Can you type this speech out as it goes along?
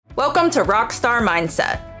Welcome to Rockstar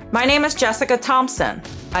Mindset. My name is Jessica Thompson.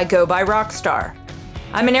 I go by Rockstar.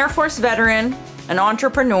 I'm an Air Force veteran, an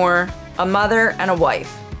entrepreneur, a mother, and a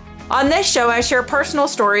wife. On this show, I share personal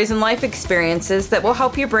stories and life experiences that will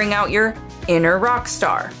help you bring out your inner rock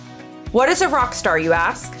star. What is a rock star, you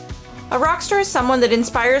ask? A rock star is someone that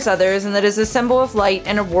inspires others and that is a symbol of light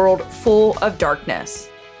in a world full of darkness.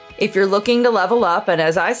 If you're looking to level up and,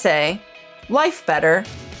 as I say, life better,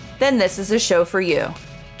 then this is a show for you.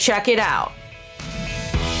 Check it out.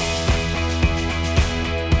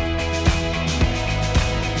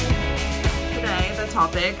 Today, the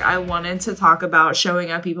topic I wanted to talk about showing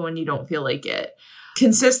up even when you don't feel like it.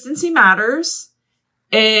 Consistency matters,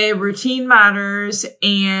 routine matters,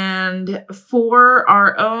 and for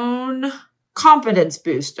our own confidence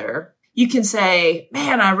booster, you can say,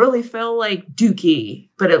 man, I really feel like dookie,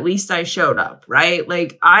 but at least I showed up, right?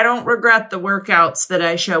 Like, I don't regret the workouts that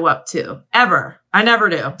I show up to, ever. I never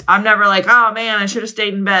do. I'm never like, oh man, I should have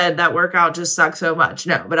stayed in bed. That workout just sucks so much.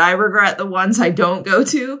 No, but I regret the ones I don't go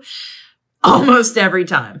to almost every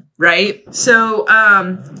time, right? So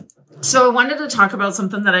I wanted to talk about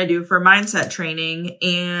something that I do for mindset training,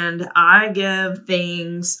 and I'm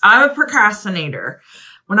a procrastinator.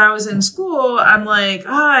 When I was in school, I'm like,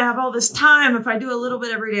 oh, I have all this time. If I do a little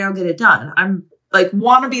bit every day, I'll get it done. I'm like,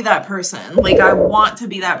 want to be that person. Like, I want to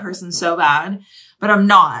be that person so bad, but I'm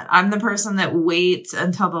not. I'm the person that waits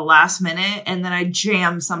until the last minute and then I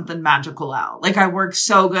jam something magical out. Like, I work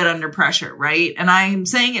so good under pressure, right? And I'm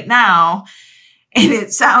saying it now, and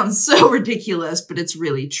it sounds so ridiculous, but it's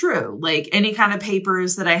really true. Like, any kind of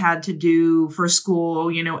papers that I had to do for school,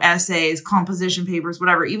 essays, composition papers,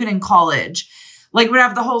 whatever, even in college, like, would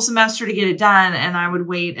have the whole semester to get it done, and I would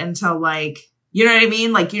wait until, like, you know what I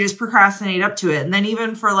mean? Like, you just procrastinate up to it. And then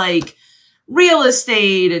even for, like, real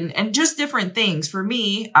estate and just different things, for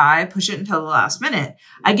me, I push it until the last minute.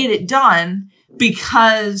 I get it done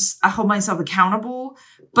because I hold myself accountable.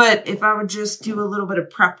 But if I would just do a little bit of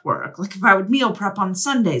prep work, like if I would meal prep on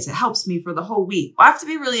Sundays, it helps me for the whole week. I have to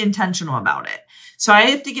be really intentional about it. So I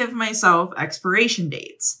have to give myself expiration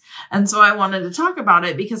dates. And so I wanted to talk about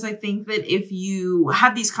it because I think that if you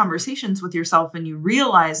have these conversations with yourself and you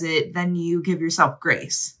realize it, then you give yourself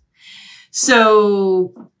grace.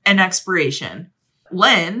 So an expiration.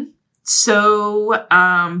 Lynn so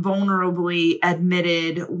vulnerably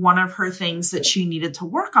admitted one of her things that she needed to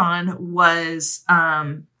work on was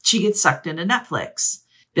she gets sucked into Netflix.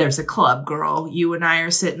 There's a club, girl. You and I are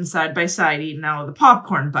sitting side by side eating out of the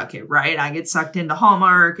popcorn bucket, right? I get sucked into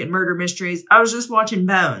Hallmark and murder mysteries. I was just watching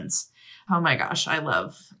Bones. Oh my gosh, I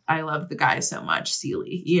love the guy so much,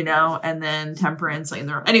 Seeley, and then Temperance.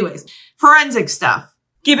 Anyways, forensic stuff.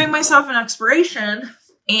 Giving myself an expiration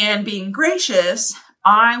and being gracious,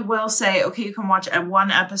 I will say, okay, you can watch one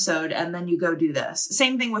episode and then you go do this.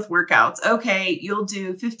 Same thing with workouts. Okay, you'll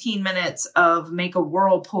do 15 minutes of make a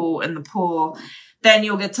whirlpool in the pool. Then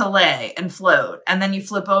you'll get to lay and float. And then you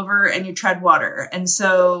flip over and you tread water. And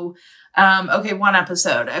so, okay, one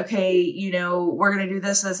episode. Okay, we're going to do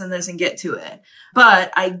this, this, and this and get to it.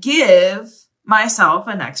 But I give myself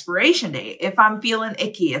an expiration date. If I'm feeling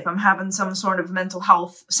icky, if I'm having some sort of mental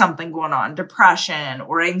health, something going on, depression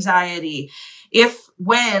or anxiety,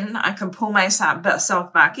 when I can pull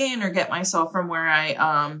myself back in or get myself from where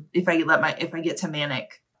if I get to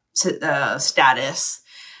manic status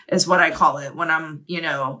is what I call it, when I'm, in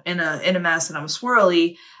a mess and I'm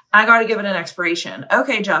swirly, I got to give it an expiration.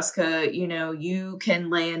 Okay, Jessica, you can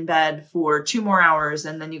lay in bed for 2 more hours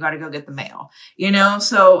and then you got to go get the mail,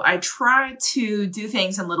 So I try to do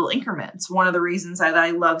things in little increments. One of the reasons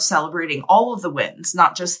I love celebrating all of the wins,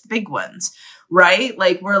 not just the big ones, right?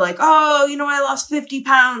 Like, we're like, oh, I lost 50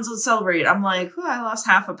 pounds. Let's celebrate. I'm like, oh, I lost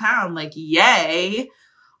half a pound. Like, yay.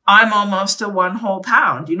 I'm almost to 1 whole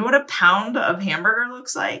pound. You know what a pound of hamburger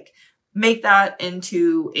looks like? Make that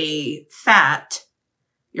into a fat.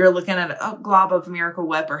 You're looking at a glob of Miracle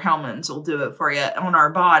Whip or Hellmann's will do it for you on our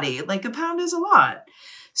body. Like, a pound is a lot.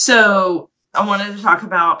 So I wanted to talk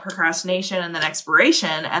about procrastination and then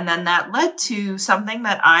expiration. And then that led to something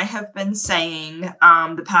that I have been saying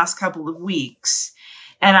the past couple of weeks.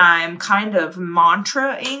 And I'm kind of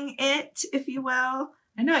mantraing it, if you will.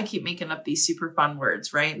 I know I keep making up these super fun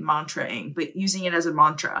words, right? Mantraing, but using it as a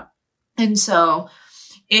mantra. And so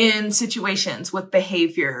in situations with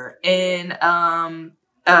behavior, in,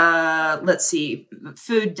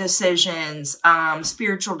 food decisions,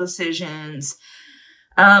 spiritual decisions,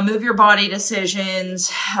 move your body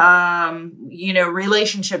decisions,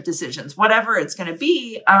 relationship decisions, whatever it's going to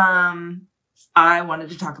be. I wanted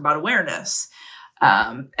to talk about awareness.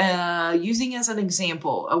 Using as an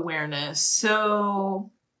example, awareness.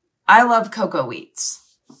 So I love cocoa wheats.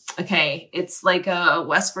 Okay, it's like a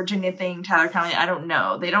West Virginia thing, Tyler County. I don't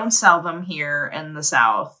know. They don't sell them here in the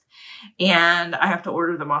South. And I have to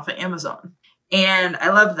order them off of Amazon. And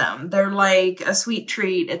I love them. They're like a sweet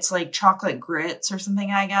treat. It's like chocolate grits or something,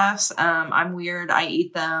 I guess. I'm weird. I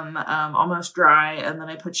eat them almost dry, and then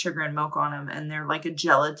I put sugar and milk on them, and they're like a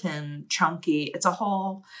gelatin chunky. It's a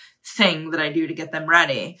whole thing that I do to get them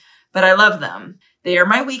ready. But I love them. They are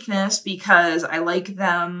my weakness because I like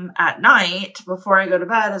them at night before I go to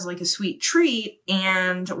bed as like a sweet treat.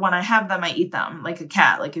 And when I have them, I eat them like a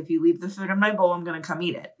cat. Like if you leave the food in my bowl, I'm going to come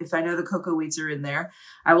eat it. If I know the cocoa wheats are in there,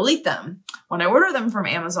 I will eat them. When I order them from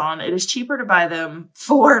Amazon, it is cheaper to buy them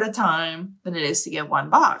 4 at a time than it is to get 1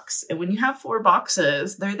 box. And when you have 4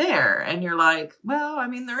 boxes, they're there. And you're like, well, I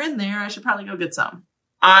mean, they're in there. I should probably go get some.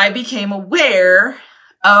 I became aware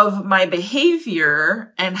of my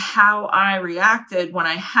behavior and how I reacted when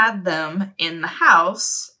I had them in the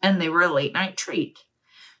house and they were a late night treat.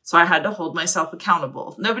 So I had to hold myself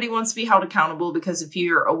accountable. Nobody wants to be held accountable because if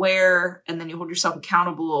you're aware and then you hold yourself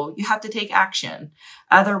accountable, you have to take action.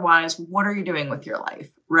 Otherwise, what are you doing with your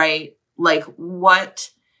life, right? Like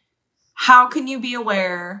how can you be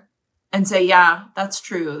aware and say, yeah, that's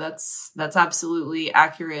true. That's absolutely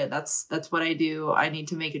accurate. That's what I do. I need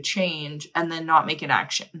to make a change and then not make an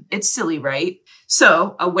action. It's silly, right?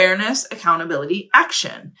 So awareness, accountability,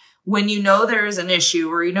 action. When you know there is an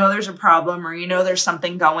issue or you know there's a problem or you know there's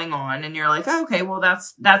something going on and you're like, oh, okay, well,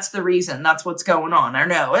 that's the reason. That's what's going on. Or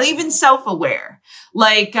no, or even self-aware,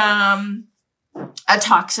 like, a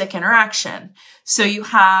toxic interaction. So you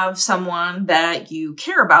have someone that you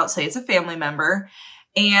care about, say it's a family member,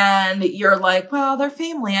 and you're like, well, they're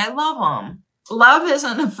family. I love them. Love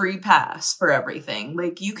isn't a free pass for everything.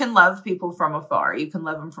 Like you can love people from afar. You can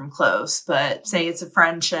love them from close, but say it's a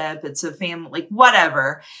friendship, it's a family, like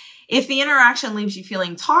whatever. If the interaction leaves you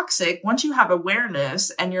feeling toxic, once you have awareness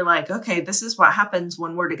and you're like, okay, this is what happens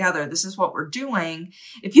when we're together. This is what we're doing.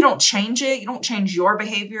 If you don't change it, you don't change your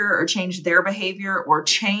behavior or change their behavior or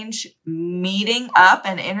change meeting up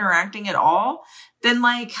and interacting at all, then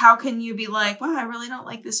like, how can you be like, wow, I really don't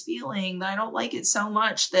like this feeling, that I don't like it so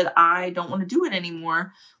much that I don't want to do it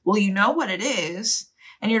anymore. Well, you know what it is,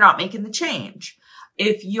 and you're not making the change.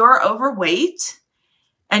 If you're overweight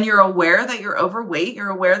and you're aware that you're overweight,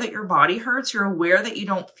 you're aware that your body hurts, you're aware that you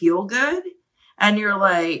don't feel good, and you're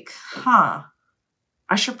like,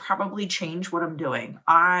 I should probably change what I'm doing.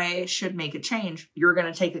 I should make a change. You're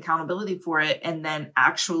going to take accountability for it and then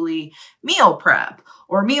actually meal prep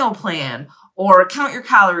or meal plan or count your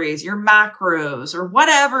calories, your macros, or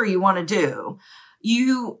whatever you want to do.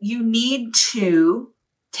 You need to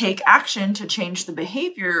take action to change the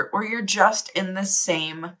behavior, or you're just in the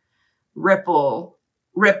same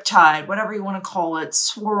riptide, whatever you want to call it,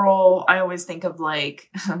 swirl. I always think of like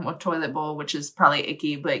a toilet bowl, which is probably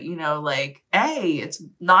icky, but you know, like, hey, it's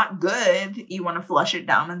not good. You want to flush it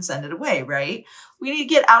down and send it away, right? We need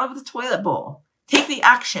to get out of the toilet bowl. Take the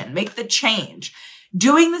action, make the change.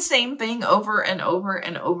 Doing the same thing over and over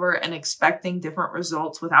and over and expecting different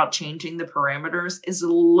results without changing the parameters is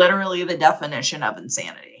literally the definition of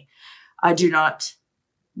insanity. I do not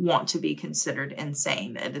want to be considered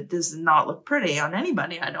insane. It does not look pretty on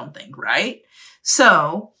anybody, I don't think, right?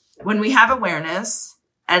 So when we have awareness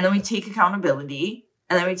and then we take accountability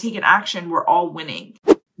and then we take an action, we're all winning.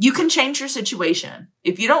 You can change your situation.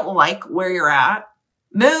 If you don't like where you're at,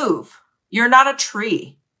 move. You're not a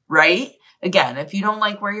tree, right? Again, if you don't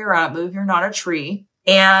like where you're at, move. You're not a tree.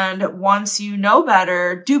 And once you know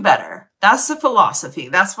better, do better. That's the philosophy.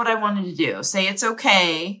 That's what I wanted to do. Say it's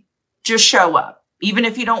okay. Just show up. Even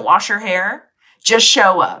if you don't wash your hair, just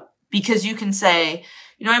show up. Because you can say,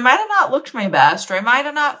 you know, I might have not looked my best or I might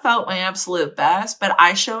have not felt my absolute best, but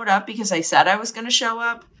I showed up because I said I was going to show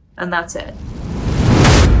up, and that's it.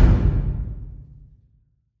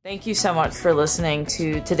 Thank you so much for listening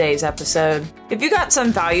to today's episode. If you got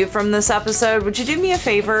some value from this episode, would you do me a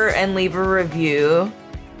favor and leave a review?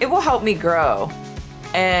 It will help me grow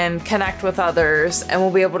and connect with others, and we'll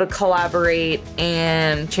be able to collaborate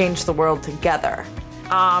and change the world together.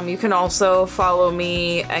 You can also follow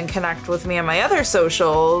me and connect with me on my other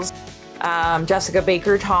socials. Jessica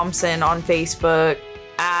Baker Thompson on Facebook,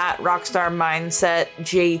 at Rockstar Mindset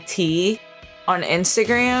JT on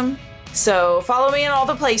Instagram. So follow me in all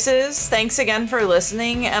the places. Thanks again for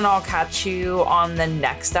listening, and I'll catch you on the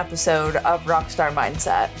next episode of Rockstar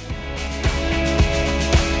Mindset.